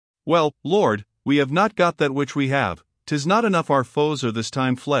Well, Lord, we have not got that which we have, 'tis not enough our foes are this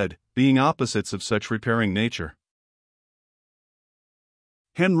time fled, being opposites of such repairing nature.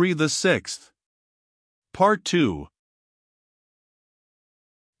 Henry VI. Part 2.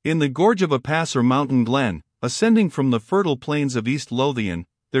 In the gorge of a pass or mountain glen, ascending from the fertile plains of East Lothian,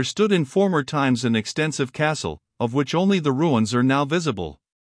 there stood in former times an extensive castle, of which only the ruins are now visible.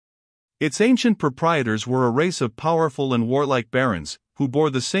 Its ancient proprietors were a race of powerful and warlike barons, who bore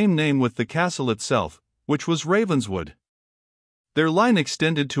the same name with the castle itself, which was Ravenswood. Their line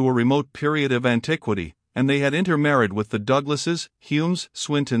extended to a remote period of antiquity, and they had intermarried with the Douglases, Humes,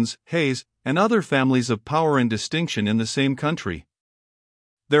 Swintons, Hayes, and other families of power and distinction in the same country.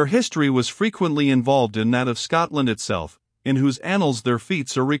 Their history was frequently involved in that of Scotland itself, in whose annals their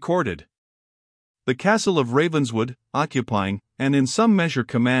feats are recorded. The castle of Ravenswood, occupying, and in some measure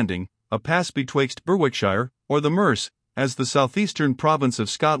commanding, a pass betwixt Berwickshire, or the Merse, as the southeastern province of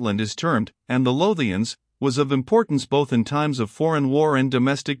Scotland is termed, and the Lothians, was of importance both in times of foreign war and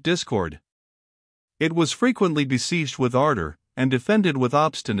domestic discord. It was frequently besieged with ardor, and defended with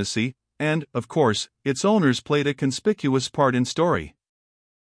obstinacy, and, of course, its owners played a conspicuous part in story.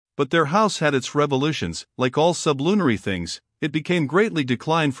 But their house had its revolutions. Like all sublunary things, it became greatly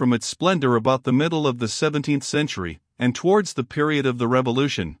declined from its splendor about the middle of the 17th century, and towards the period of the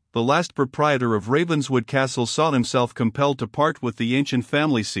Revolution, the last proprietor of Ravenswood Castle saw himself compelled to part with the ancient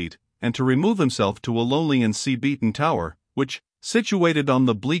family seat, and to remove himself to a lonely and sea-beaten tower, which, situated on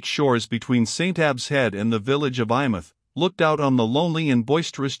the bleak shores between St. Abb's Head and the village of Eyemouth, looked out on the lonely and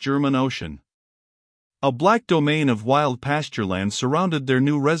boisterous German Ocean. A black domain of wild pasture land surrounded their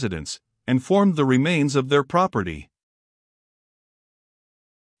new residence, and formed the remains of their property.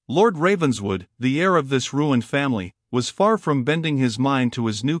 Lord Ravenswood, the heir of this ruined family, was far from bending his mind to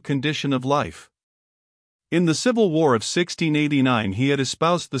his new condition of life. In the Civil War of 1689 he had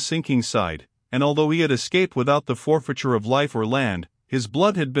espoused the sinking side, and although he had escaped without the forfeiture of life or land, his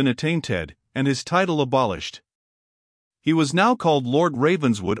blood had been attainted, and his title abolished. He was now called Lord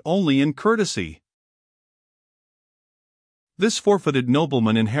Ravenswood only in courtesy. This forfeited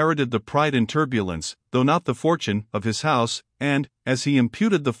nobleman inherited the pride and turbulence, though not the fortune, of his house, and, as he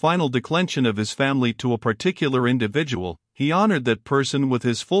imputed the final declension of his family to a particular individual, he honored that person with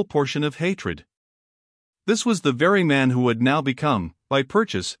his full portion of hatred. This was the very man who had now become, by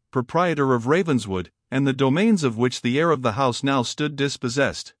purchase, proprietor of Ravenswood, and the domains of which the heir of the house now stood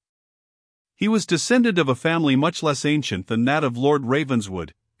dispossessed. He was descended of a family much less ancient than that of Lord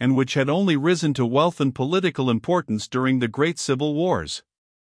Ravenswood, and which had only risen to wealth and political importance during the great civil wars.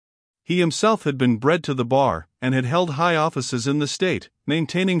 He himself had been bred to the bar, and had held high offices in the state,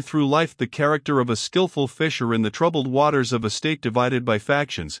 maintaining through life the character of a skillful fisher in the troubled waters of a state divided by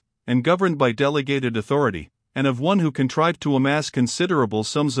factions, and governed by delegated authority, and of one who contrived to amass considerable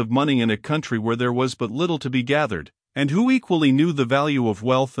sums of money in a country where there was but little to be gathered, and who equally knew the value of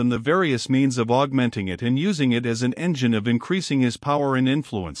wealth and the various means of augmenting it and using it as an engine of increasing his power and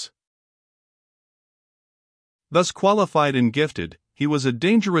influence. Thus qualified and gifted, he was a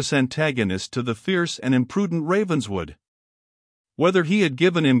dangerous antagonist to the fierce and imprudent Ravenswood. Whether he had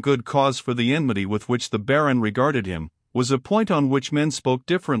given him good cause for the enmity with which the Baron regarded him, was a point on which men spoke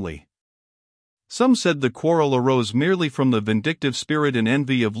differently. Some said the quarrel arose merely from the vindictive spirit and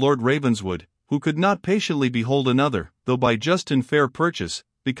envy of Lord Ravenswood, who could not patiently behold another, though by just and fair purchase,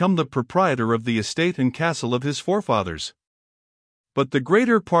 become the proprietor of the estate and castle of his forefathers. But the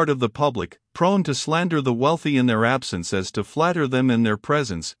greater part of the public, prone to slander the wealthy in their absence as to flatter them in their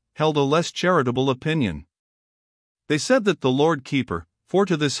presence, held a less charitable opinion. They said that the Lord Keeper, for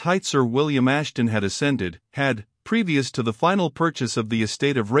to this height Sir William Ashton had ascended, had, previous to the final purchase of the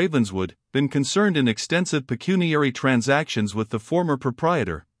estate of Ravenswood, been concerned in extensive pecuniary transactions with the former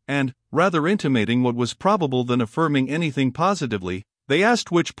proprietor, and, rather intimating what was probable than affirming anything positively, they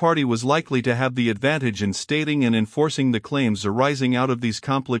asked which party was likely to have the advantage in stating and enforcing the claims arising out of these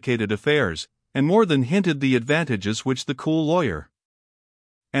complicated affairs, and more than hinted the advantages which the cool lawyer,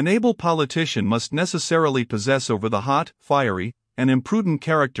 an able politician, must necessarily possess over the hot, fiery, and imprudent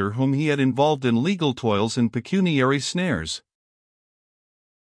character whom he had involved in legal toils and pecuniary snares.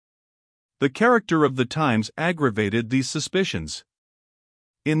 The character of the times aggravated these suspicions.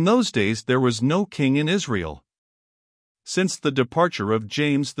 In those days there was no king in Israel. Since the departure of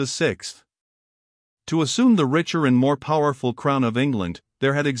James VI to assume the richer and more powerful crown of England,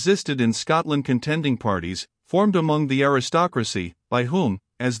 there had existed in Scotland contending parties, formed among the aristocracy, by whom,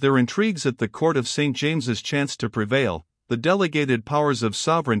 as their intrigues at the court of St. James's chanced to prevail, the delegated powers of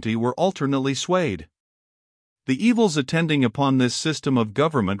sovereignty were alternately swayed. The evils attending upon this system of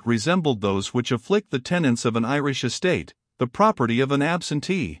government resembled those which afflict the tenants of an Irish estate, the property of an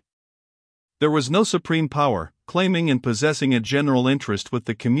absentee. There was no supreme power, claiming and possessing a general interest with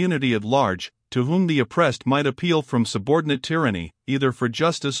the community at large, to whom the oppressed might appeal from subordinate tyranny, either for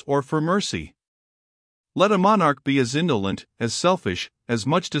justice or for mercy. Let a monarch be as indolent, as selfish, as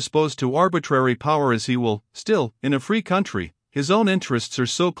much disposed to arbitrary power as he will, still, in a free country, his own interests are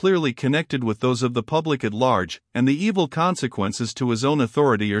so clearly connected with those of the public at large, and the evil consequences to his own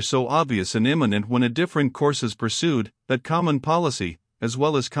authority are so obvious and imminent when a different course is pursued, that common policy, as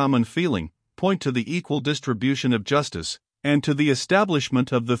well as common feeling, point to the equal distribution of justice, and to the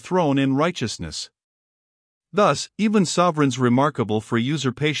establishment of the throne in righteousness. Thus, even sovereigns remarkable for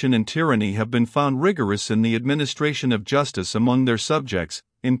usurpation and tyranny have been found rigorous in the administration of justice among their subjects,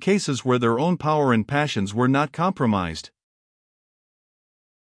 in cases where their own power and passions were not compromised.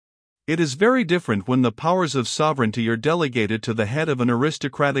 It is very different when the powers of sovereignty are delegated to the head of an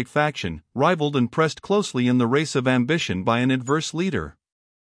aristocratic faction, rivaled and pressed closely in the race of ambition by an adverse leader.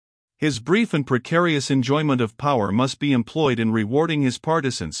 His brief and precarious enjoyment of power must be employed in rewarding his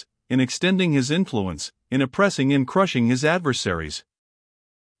partisans, in extending his influence, in oppressing and crushing his adversaries.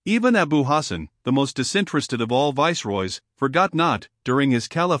 Even Abu Hassan, the most disinterested of all viceroys, forgot not, during his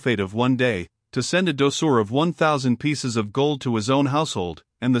caliphate of one day, to send a douceur of 1,000 pieces of gold to his own household,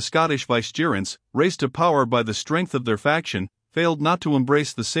 and the Scottish vicegerents, raised to power by the strength of their faction, failed not to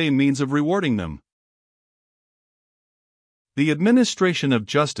embrace the same means of rewarding them. The administration of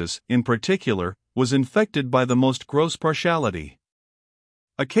justice, in particular, was infected by the most gross partiality.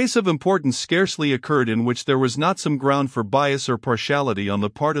 A case of importance scarcely occurred in which there was not some ground for bias or partiality on the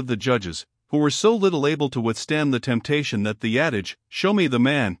part of the judges, who were so little able to withstand the temptation that the adage, "Show me the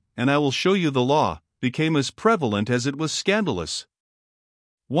man, and I will show you the law," became as prevalent as it was scandalous.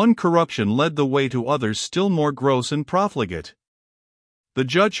 One corruption led the way to others still more gross and profligate. The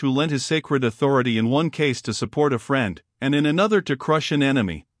judge who lent his sacred authority in one case to support a friend, and in another to crush an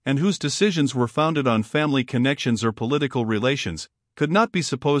enemy, and whose decisions were founded on family connections or political relations, could not be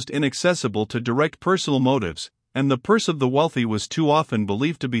supposed inaccessible to direct personal motives, and the purse of the wealthy was too often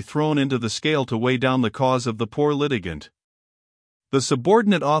believed to be thrown into the scale to weigh down the cause of the poor litigant. The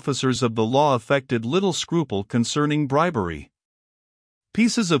subordinate officers of the law affected little scruple concerning bribery.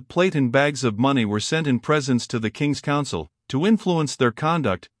 Pieces of plate and bags of money were sent in presents to the king's council, to influence their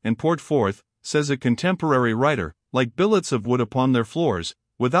conduct, and poured forth, says a contemporary writer, like billets of wood upon their floors,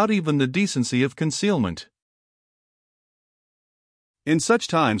 without even the decency of concealment. In such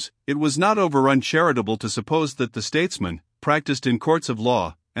times, it was not over uncharitable to suppose that the statesman, practiced in courts of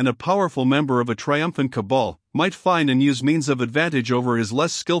law, and a powerful member of a triumphant cabal, might find and use means of advantage over his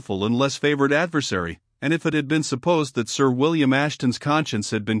less skillful and less favored adversary, and if it had been supposed that Sir William Ashton's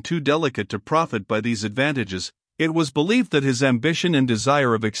conscience had been too delicate to profit by these advantages, it was believed that his ambition and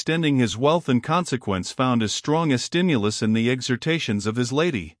desire of extending his wealth and consequence found as strong a stimulus in the exhortations of his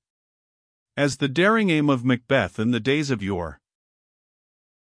lady as the daring aim of Macbeth in the days of yore.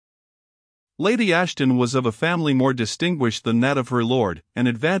 Lady Ashton was of a family more distinguished than that of her lord, an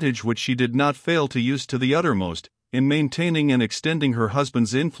advantage which she did not fail to use to the uttermost, in maintaining and extending her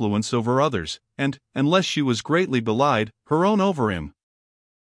husband's influence over others, and, unless she was greatly belied, her own over him.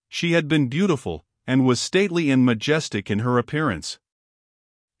 She had been beautiful, and was stately and majestic in her appearance.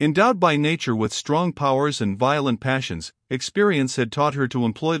 Endowed by nature with strong powers and violent passions, experience had taught her to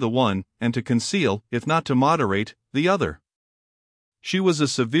employ the one, and to conceal, if not to moderate, the other. She was a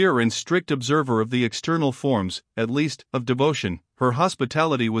severe and strict observer of the external forms, at least, of devotion. Her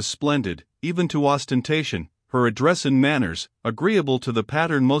hospitality was splendid, even to ostentation. Her address and manners, agreeable to the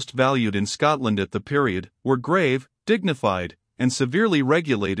pattern most valued in Scotland at the period, were grave, dignified, and severely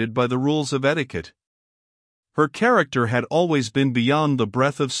regulated by the rules of etiquette. Her character had always been beyond the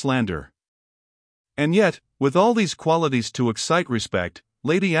breath of slander. And yet, with all these qualities to excite respect,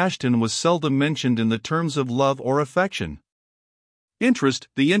 Lady Ashton was seldom mentioned in the terms of love or affection.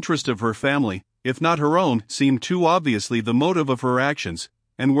 The interest of her family, if not her own, seemed too obviously the motive of her actions,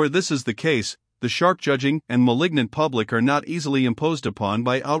 and where this is the case, the sharp-judging and malignant public are not easily imposed upon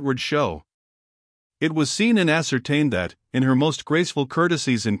by outward show. It was seen and ascertained that, in her most graceful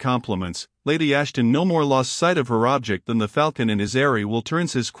courtesies and compliments, Lady Ashton no more lost sight of her object than the falcon in his eyrie will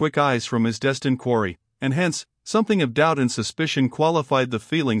turns his quick eyes from his destined quarry, and hence, something of doubt and suspicion qualified the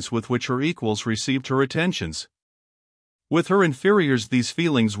feelings with which her equals received her attentions. With her inferiors these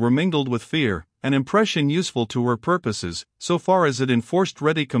feelings were mingled with fear, an impression useful to her purposes, so far as it enforced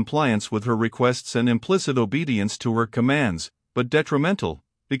ready compliance with her requests and implicit obedience to her commands, but detrimental,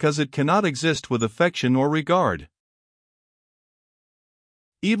 because it cannot exist with affection or regard.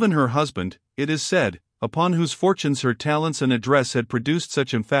 Even her husband, it is said, upon whose fortunes her talents and address had produced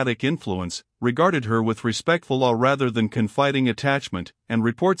such emphatic influence, regarded her with respectful awe rather than confiding attachment, and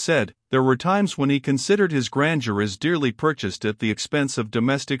report said, there were times when he considered his grandeur as dearly purchased at the expense of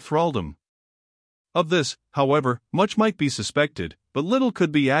domestic thraldom. Of this, however, much might be suspected, but little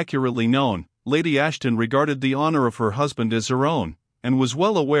could be accurately known. Lady Ashton regarded the honor of her husband as her own, and was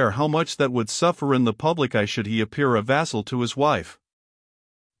well aware how much that would suffer in the public eye should he appear a vassal to his wife.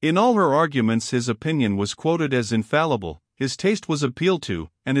 In all her arguments his opinion was quoted as infallible, his taste was appealed to,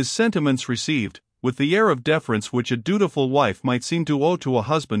 and his sentiments received, with the air of deference which a dutiful wife might seem to owe to a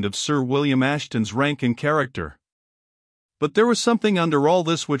husband of Sir William Ashton's rank and character. But there was something under all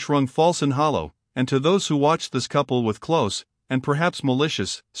this which rung false and hollow, and to those who watched this couple with close, and perhaps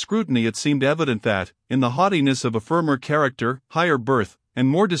malicious, scrutiny it seemed evident that, in the haughtiness of a firmer character, higher birth, and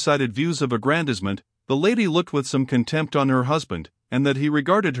more decided views of aggrandizement, the lady looked with some contempt on her husband, and that he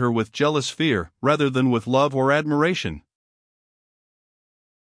regarded her with jealous fear, rather than with love or admiration.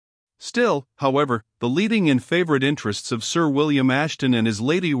 Still, however, the leading and favourite interests of Sir William Ashton and his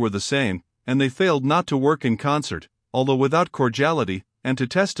lady were the same, and they failed not to work in concert, although without cordiality, and to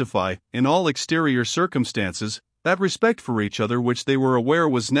testify, in all exterior circumstances, that respect for each other which they were aware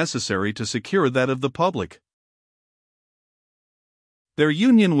was necessary to secure that of the public. Their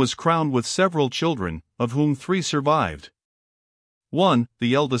union was crowned with several children, of whom 3 survived. One,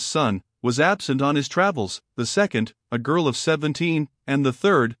 the eldest son, was absent on his travels, the second, a girl of 17, and the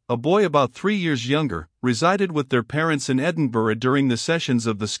third, a boy about 3 years younger, resided with their parents in Edinburgh during the sessions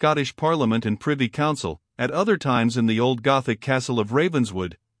of the Scottish Parliament and Privy Council, at other times in the old Gothic castle of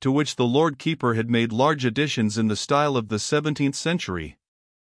Ravenswood, to which the Lord Keeper had made large additions in the style of the 17th century.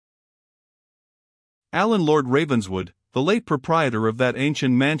 Alan Lord Ravenswood, the late proprietor of that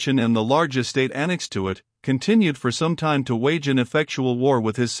ancient mansion and the large estate annexed to it, continued for some time to wage an effectual war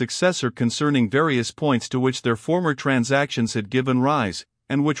with his successor concerning various points to which their former transactions had given rise,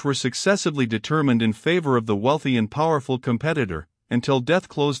 and which were successively determined in favor of the wealthy and powerful competitor, until death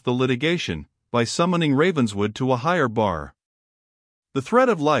closed the litigation, by summoning Ravenswood to a higher bar. The thread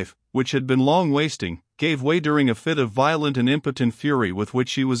of life, which had been long wasting, gave way during a fit of violent and impotent fury with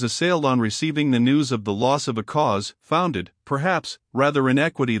which he was assailed on receiving the news of the loss of a cause, founded, perhaps, rather in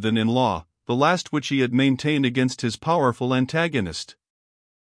equity than in law, the last which he had maintained against his powerful antagonist.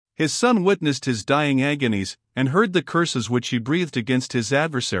 His son witnessed his dying agonies, and heard the curses which he breathed against his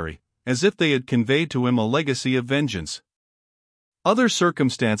adversary, as if they had conveyed to him a legacy of vengeance. Other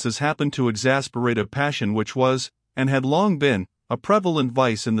circumstances happened to exasperate a passion which was, and had long been, a prevalent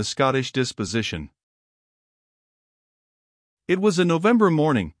vice in the Scottish disposition. It was a November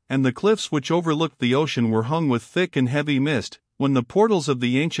morning, and the cliffs which overlooked the ocean were hung with thick and heavy mist, when the portals of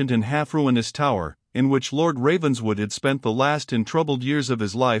the ancient and half-ruinous tower, in which Lord Ravenswood had spent the last and troubled years of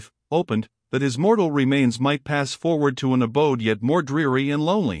his life, opened, that his mortal remains might pass forward to an abode yet more dreary and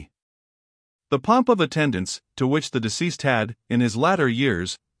lonely. The pomp of attendance, to which the deceased had, in his latter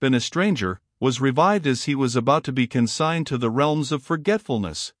years, been a stranger, was revived as he was about to be consigned to the realms of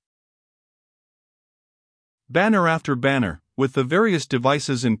forgetfulness. Banner after banner, with the various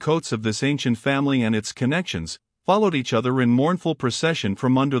devices and coats of this ancient family and its connections, followed each other in mournful procession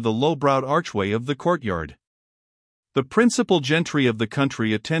from under the low-browed archway of the courtyard. The principal gentry of the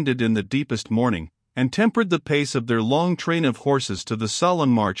country attended in the deepest mourning, and tempered the pace of their long train of horses to the solemn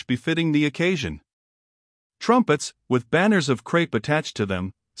march befitting the occasion. Trumpets, with banners of crape attached to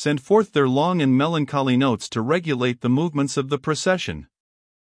them, sent forth their long and melancholy notes to regulate the movements of the procession.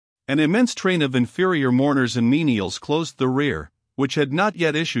 An immense train of inferior mourners and menials closed the rear, which had not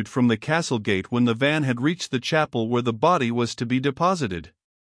yet issued from the castle gate when the van had reached the chapel where the body was to be deposited.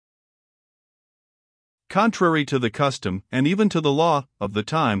 Contrary to the custom, and even to the law, of the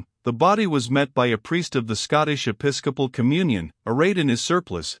time, the body was met by a priest of the Scottish Episcopal Communion, arrayed in his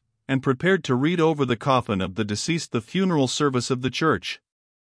surplice, and prepared to read over the coffin of the deceased the funeral service of the church.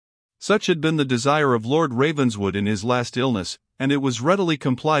 Such had been the desire of Lord Ravenswood in his last illness, and it was readily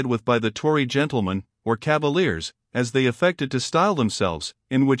complied with by the Tory gentlemen, or cavaliers, as they affected to style themselves,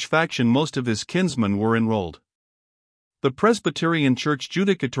 in which faction most of his kinsmen were enrolled. The Presbyterian Church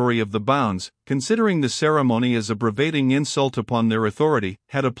judicatory of the bounds, considering the ceremony as a bravading insult upon their authority,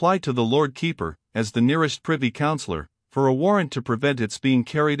 had applied to the Lord Keeper, as the nearest privy councillor, for a warrant to prevent its being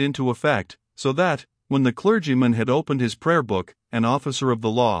carried into effect, so that, when the clergyman had opened his prayer book, an officer of the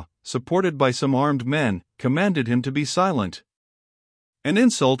law, supported by some armed men, commanded him to be silent. An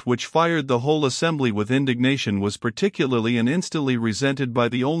insult which fired the whole assembly with indignation was particularly and instantly resented by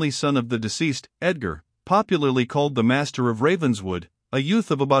the only son of the deceased, Edgar, popularly called the Master of Ravenswood, a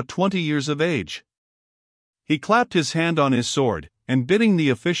youth of about 20 years of age. He clapped his hand on his sword, and bidding the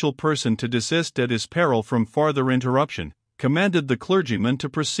official person to desist at his peril from farther interruption, commanded the clergyman to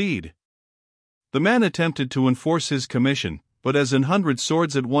proceed. The man attempted to enforce his commission, but as 100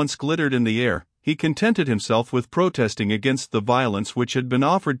 swords at once glittered in the air, he contented himself with protesting against the violence which had been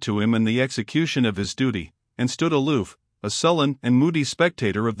offered to him in the execution of his duty, and stood aloof, a sullen and moody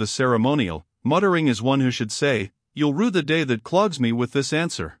spectator of the ceremonial, muttering as one who should say, "You'll rue the day that clogs me with this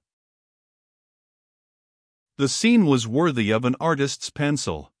answer." The scene was worthy of an artist's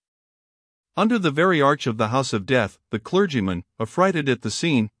pencil. Under the very arch of the house of death, the clergyman, affrighted at the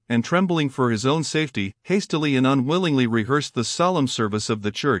scene, and trembling for his own safety, hastily and unwillingly rehearsed the solemn service of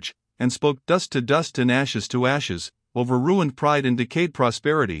the church, and spoke dust to dust and ashes to ashes, over ruined pride and decayed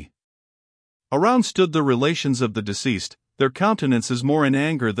prosperity. Around stood the relations of the deceased, their countenances more in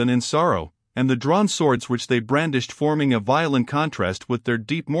anger than in sorrow, and the drawn swords which they brandished forming a violent contrast with their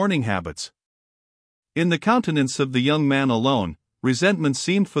deep mourning habits. In the countenance of the young man alone, resentment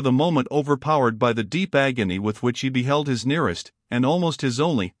seemed for the moment overpowered by the deep agony with which he beheld his nearest, and almost his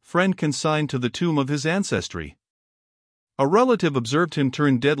only, friend consigned to the tomb of his ancestry. A relative observed him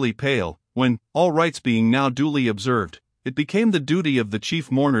turn deadly pale, when, all rites being now duly observed, it became the duty of the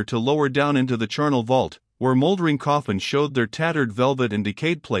chief mourner to lower down into the charnel vault, where mouldering coffins showed their tattered velvet and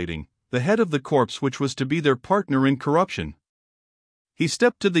decayed plating, the head of the corpse which was to be their partner in corruption. He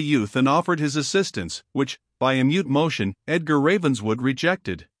stepped to the youth and offered his assistance, which, by a mute motion, Edgar Ravenswood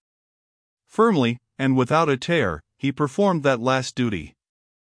rejected. Firmly, and without a tear, he performed that last duty.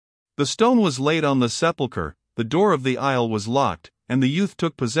 The stone was laid on the sepulchre, the door of the aisle was locked, and the youth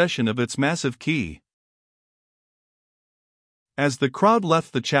took possession of its massive key. As the crowd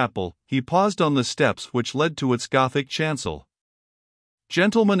left the chapel, he paused on the steps which led to its Gothic chancel.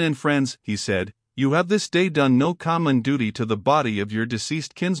 "Gentlemen and friends," he said, "you have this day done no common duty to the body of your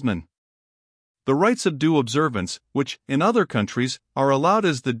deceased kinsman. The rites of due observance, which, in other countries, are allowed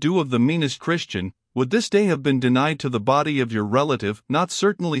as the due of the meanest Christian, would this day have been denied to the body of your relative, not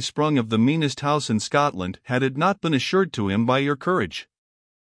certainly sprung of the meanest house in Scotland, had it not been assured to him by your courage.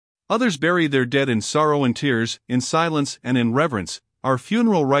 Others bury their dead in sorrow and tears, in silence and in reverence. Our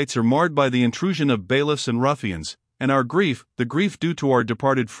funeral rites are marred by the intrusion of bailiffs and ruffians, and our grief, the grief due to our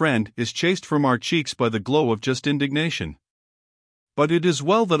departed friend, is chased from our cheeks by the glow of just indignation. But it is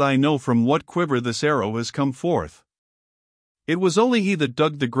well that I know from what quiver this arrow has come forth. It was only he that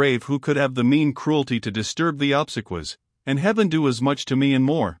dug the grave who could have the mean cruelty to disturb the obsequies, and heaven do as much to me and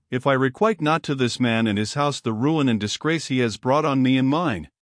more, if I requite not to this man and his house the ruin and disgrace he has brought on me and mine."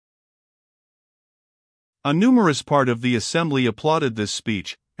 A numerous part of the assembly applauded this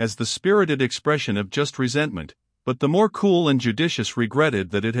speech, as the spirited expression of just resentment, but the more cool and judicious regretted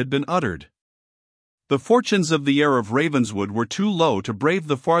that it had been uttered. The fortunes of the heir of Ravenswood were too low to brave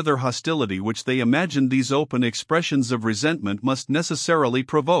the farther hostility which they imagined these open expressions of resentment must necessarily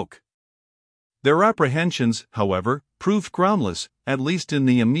provoke. Their apprehensions, however, proved groundless, at least in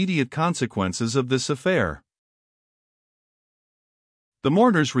the immediate consequences of this affair. The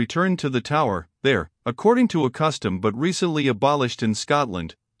mourners returned to the Tower, there, according to a custom but recently abolished in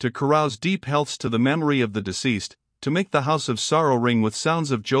Scotland, to carouse deep healths to the memory of the deceased, to make the house of sorrow ring with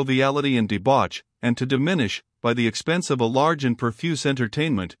sounds of joviality and debauch, and to diminish, by the expense of a large and profuse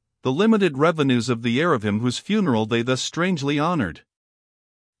entertainment, the limited revenues of the heir of him whose funeral they thus strangely honored.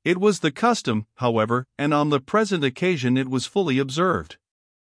 It was the custom, however, and on the present occasion it was fully observed.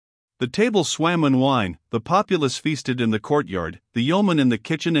 The table swam in wine, the populace feasted in the courtyard, the yeomen in the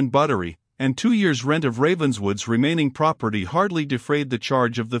kitchen and buttery, and 2 years' rent of Ravenswood's remaining property hardly defrayed the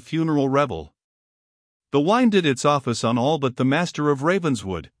charge of the funeral revel. The wine did its office on all but the Master of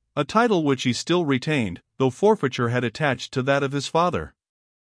Ravenswood, a title which he still retained, though forfeiture had attached to that of his father.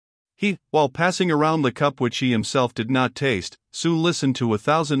 He, while passing around the cup which he himself did not taste, soon listened to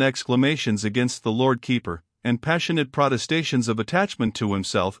 1,000 exclamations against the Lord Keeper, and passionate protestations of attachment to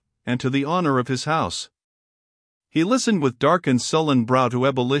himself, and to the honor of his house. He listened with dark and sullen brow to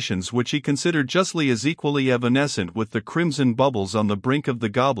ebullitions which he considered justly as equally evanescent with the crimson bubbles on the brink of the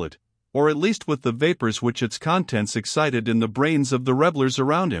goblet, or at least with the vapors which its contents excited in the brains of the revellers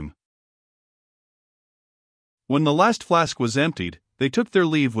around him. When the last flask was emptied, they took their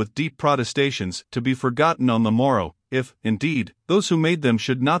leave with deep protestations, to be forgotten on the morrow, if, indeed, those who made them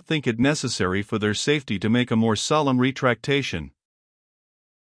should not think it necessary for their safety to make a more solemn retractation.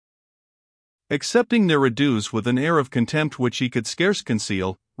 Accepting their adieus with an air of contempt which he could scarce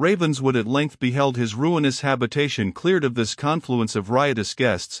conceal, Ravenswood at length beheld his ruinous habitation cleared of this confluence of riotous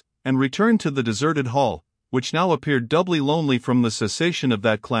guests, and returned to the deserted hall, which now appeared doubly lonely from the cessation of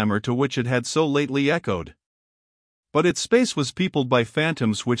that clamor to which it had so lately echoed. But its space was peopled by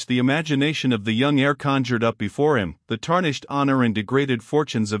phantoms which the imagination of the young heir conjured up before him: the tarnished honor and degraded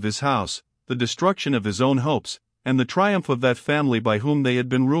fortunes of his house, the destruction of his own hopes, and the triumph of that family by whom they had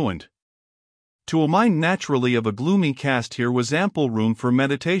been ruined. To a mind naturally of a gloomy cast here was ample room for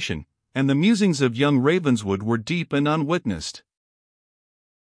meditation, and the musings of young Ravenswood were deep and unwitnessed.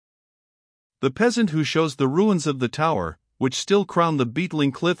 The peasant who shows the ruins of the tower, which still crown the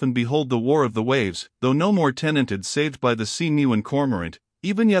beetling cliff and behold the war of the waves, though no more tenanted save by the sea mew and cormorant,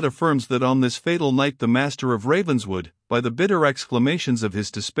 even yet affirms that on this fatal night the master of Ravenswood, by the bitter exclamations of his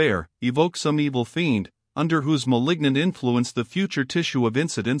despair, evoked some evil fiend, under whose malignant influence the future tissue of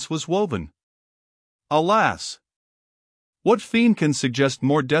incidents was woven. Alas! What fiend can suggest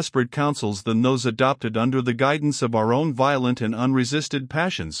more desperate counsels than those adopted under the guidance of our own violent and unresisted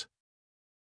passions?